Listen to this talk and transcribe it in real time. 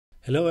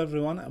Hello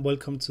everyone and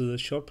welcome to the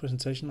short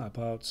presentation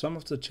about some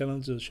of the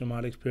challenges you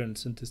might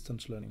experience in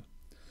distance learning.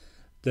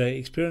 The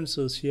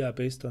experiences here are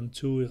based on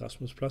two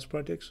Erasmus Plus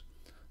projects,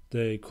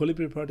 the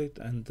Colibri project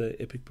and the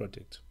EPIC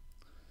project.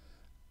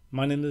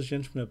 My name is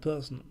Jens Myrup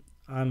Pedersen.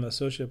 I'm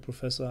associate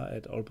professor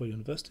at Aalborg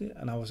University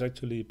and I was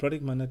actually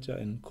project manager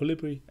in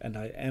Colibri and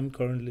I am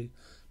currently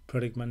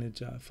project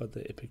manager for the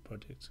EPIC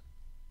project.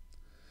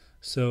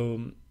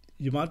 So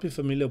you might be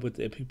familiar with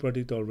the EPIC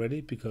project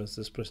already because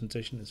this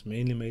presentation is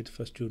mainly made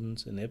for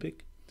students in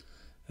EPIC.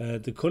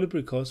 The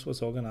Colibri course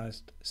was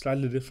organized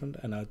slightly different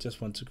and I just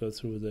want to go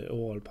through the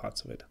overall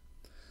parts of it.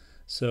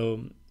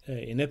 So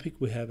in EPIC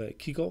we have a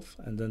kickoff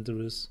and then there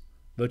is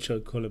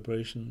virtual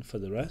collaboration for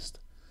the rest.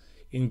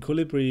 In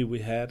Colibri we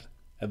had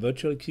a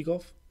virtual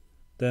kickoff,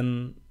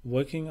 then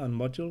working on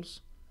modules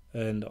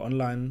and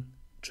online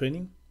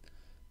training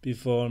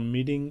before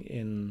meeting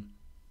in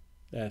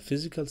a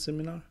physical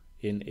seminar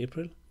in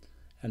April,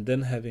 and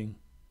then having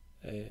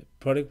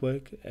product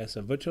work as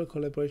a virtual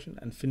collaboration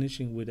and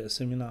finishing with a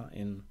seminar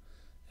in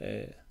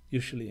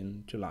usually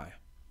in July.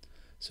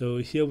 So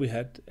here we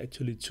had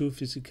actually two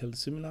physical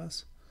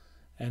seminars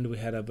and we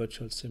had a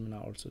virtual seminar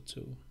also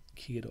to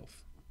kick it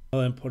off.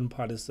 Another important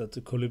part is that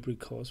the Colibri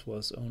course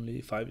was only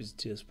 5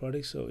 ECTS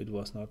projects, so it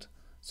was not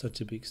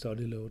such a big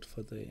study load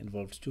for the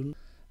involved students.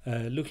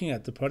 Looking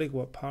at the product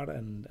work part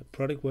and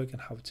product work and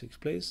how it takes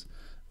place,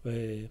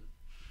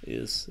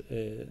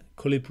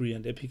 Colibri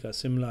and EPIC are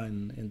similar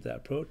in their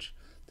approach.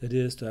 The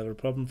idea is to have a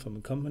problem from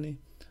a company,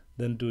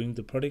 then doing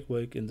the product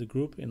work in the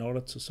group in order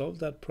to solve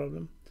that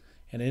problem,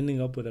 and ending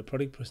up with a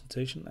product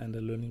presentation and a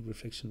learning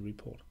reflection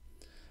report.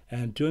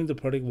 And during the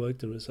product work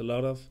there is a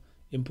lot of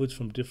inputs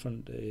from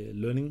different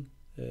learning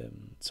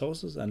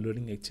sources and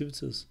learning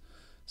activities.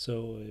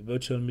 So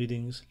virtual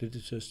meetings,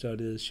 literature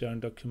studies, sharing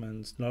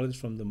documents, knowledge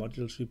from the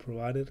modules we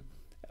provided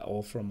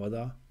or from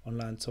other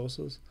online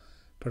sources,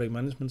 product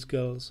management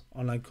skills,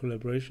 online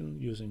collaboration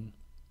using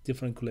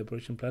different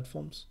collaboration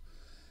platforms,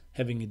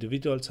 having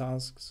individual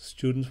tasks,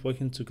 students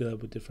working together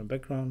with different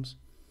backgrounds,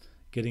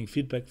 getting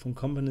feedback from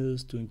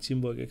companies, doing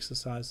teamwork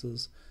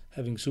exercises,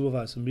 having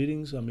supervisor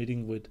meetings or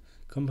meeting with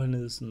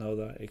companies and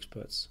other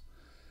experts.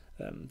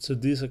 So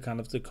these are kind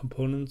of the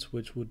components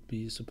which would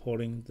be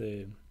supporting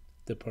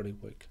the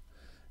product work.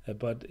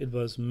 But it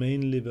was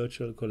mainly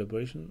virtual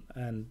collaboration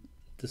and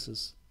this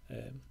is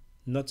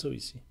not so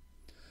easy.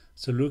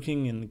 So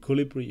looking in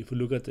Colibri, if we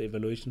look at the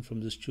evaluation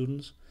from the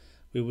students,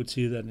 we would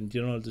see that in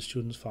general the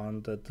students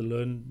found that the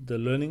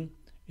learning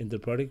in the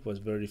project was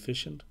very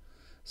efficient.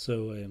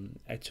 So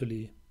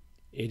actually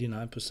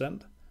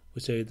 89%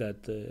 would say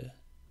that the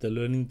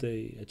learning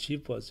they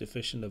achieved was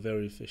efficient or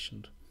very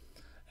efficient.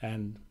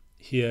 And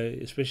here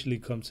especially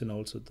comes in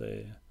also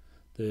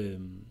the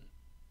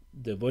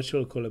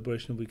virtual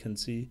collaboration. We can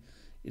see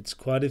it's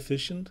quite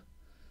efficient,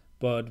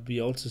 but we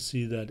also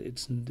see that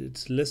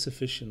it's less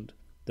efficient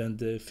than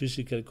the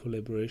physical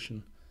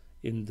collaboration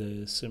in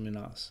the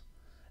seminars,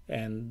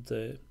 and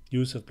the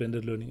use of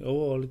blended learning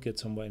overall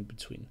gets somewhere in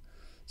between.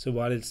 So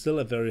while it's still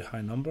a very high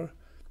number,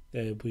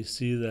 we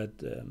see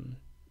that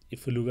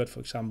if we look at, for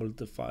example,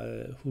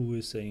 who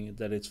is saying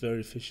that it's very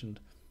efficient,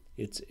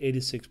 it's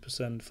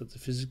 86% for the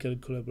physical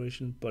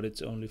collaboration, but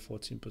it's only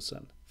 14%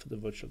 for the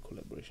virtual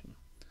collaboration.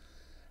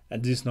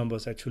 And these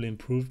numbers actually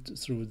improved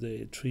through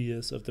the 3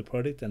 years of the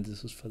project, and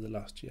this is for the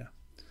last year.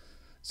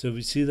 So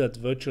we see that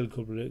virtual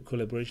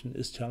collaboration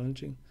is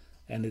challenging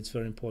and it's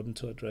very important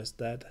to address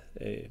that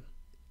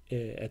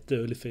at the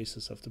early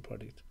phases of the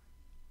project.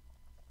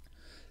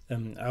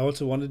 I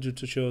also wanted you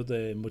to show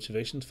the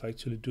motivations for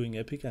actually doing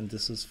EPIC, and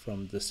this is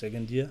from the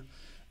second year.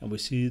 And we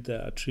see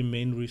there are 3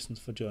 main reasons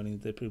for joining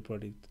the EPIC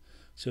project.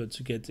 So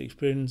to get the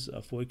experience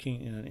of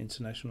working in an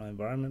international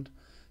environment,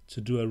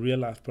 to do a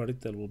real-life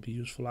project that will be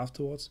useful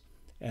afterwards,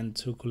 and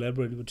to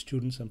collaborate with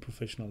students and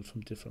professionals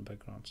from different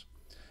backgrounds.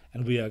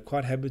 And we are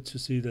quite happy to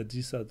see that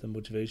these are the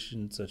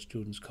motivations that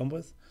students come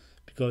with,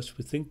 because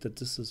we think that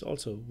this is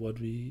also what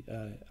we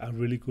are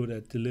really good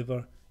at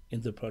deliver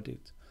in the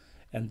project.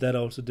 And that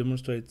also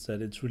demonstrates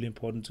that it's really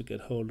important to get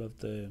hold of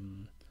the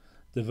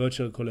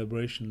virtual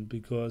collaboration,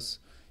 because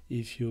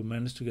if you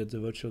manage to get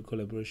the virtual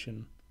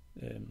collaboration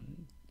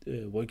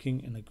working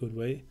in a good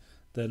way,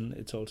 then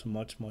it's also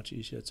much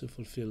easier to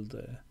fulfill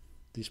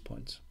these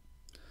points.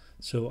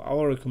 So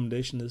our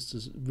recommendation is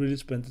to really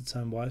spend the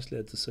time wisely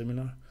at the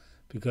seminar,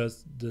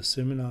 because the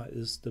seminar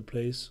is the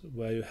place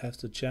where you have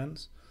the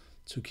chance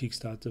to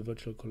kickstart the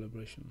virtual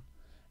collaboration.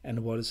 And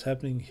what is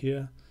happening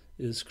here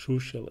is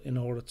crucial in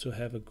order to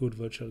have a good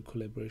virtual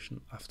collaboration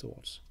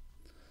afterwards.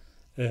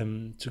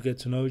 To get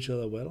to know each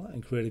other well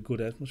and create a good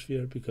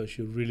atmosphere, because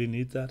you really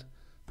need that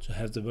to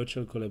have the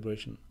virtual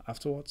collaboration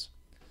afterwards.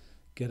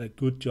 Get a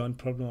good joint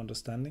problem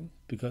understanding,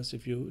 because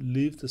if you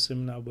leave the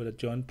seminar with a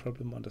joint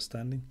problem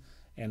understanding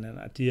and an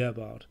idea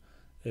about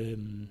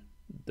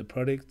the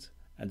product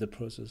and the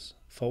process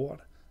forward,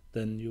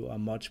 then you are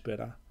much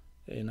better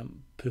in a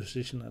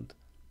position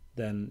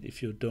than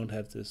if you don't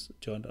have this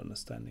joint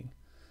understanding.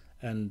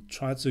 And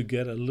try to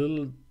get a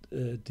little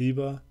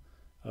deeper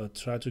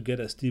try to get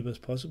as deep as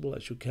possible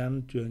as you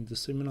can during the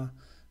seminar,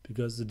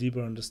 because the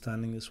deeper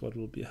understanding is what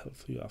will be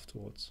helpful for you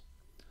afterwards.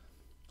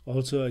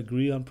 Also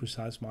agree on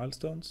precise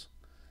milestones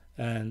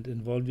and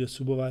involve your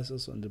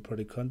supervisors on the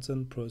project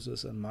content,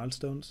 process and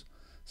milestones,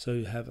 so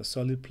you have a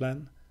solid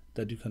plan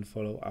that you can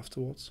follow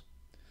afterwards.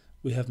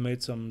 We have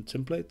made some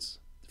templates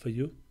for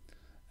you.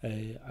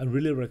 I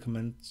really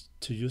recommend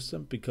to use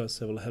them because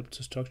they will help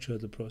to structure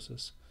the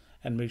process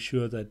and make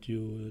sure that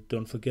you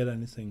don't forget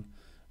anything,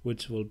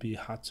 which will be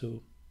hard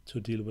to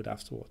deal with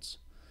afterwards.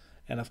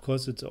 And of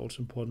course, it's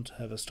also important to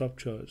have a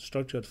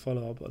structured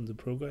follow-up on the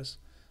progress,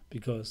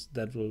 because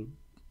that will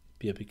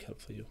be a big help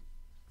for you.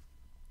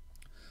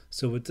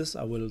 So with this,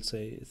 I will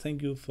say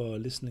thank you for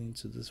listening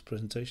to this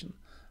presentation.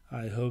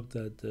 I hope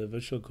that the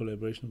virtual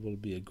collaboration will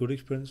be a good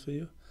experience for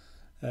you.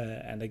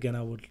 And again,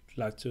 I would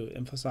like to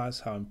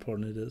emphasize how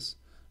important it is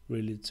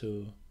really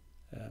to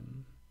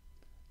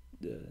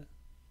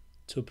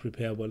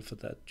prepare well for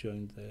that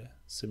during the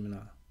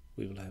seminar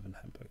we will have in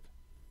Hamburg.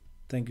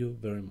 Thank you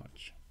very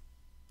much.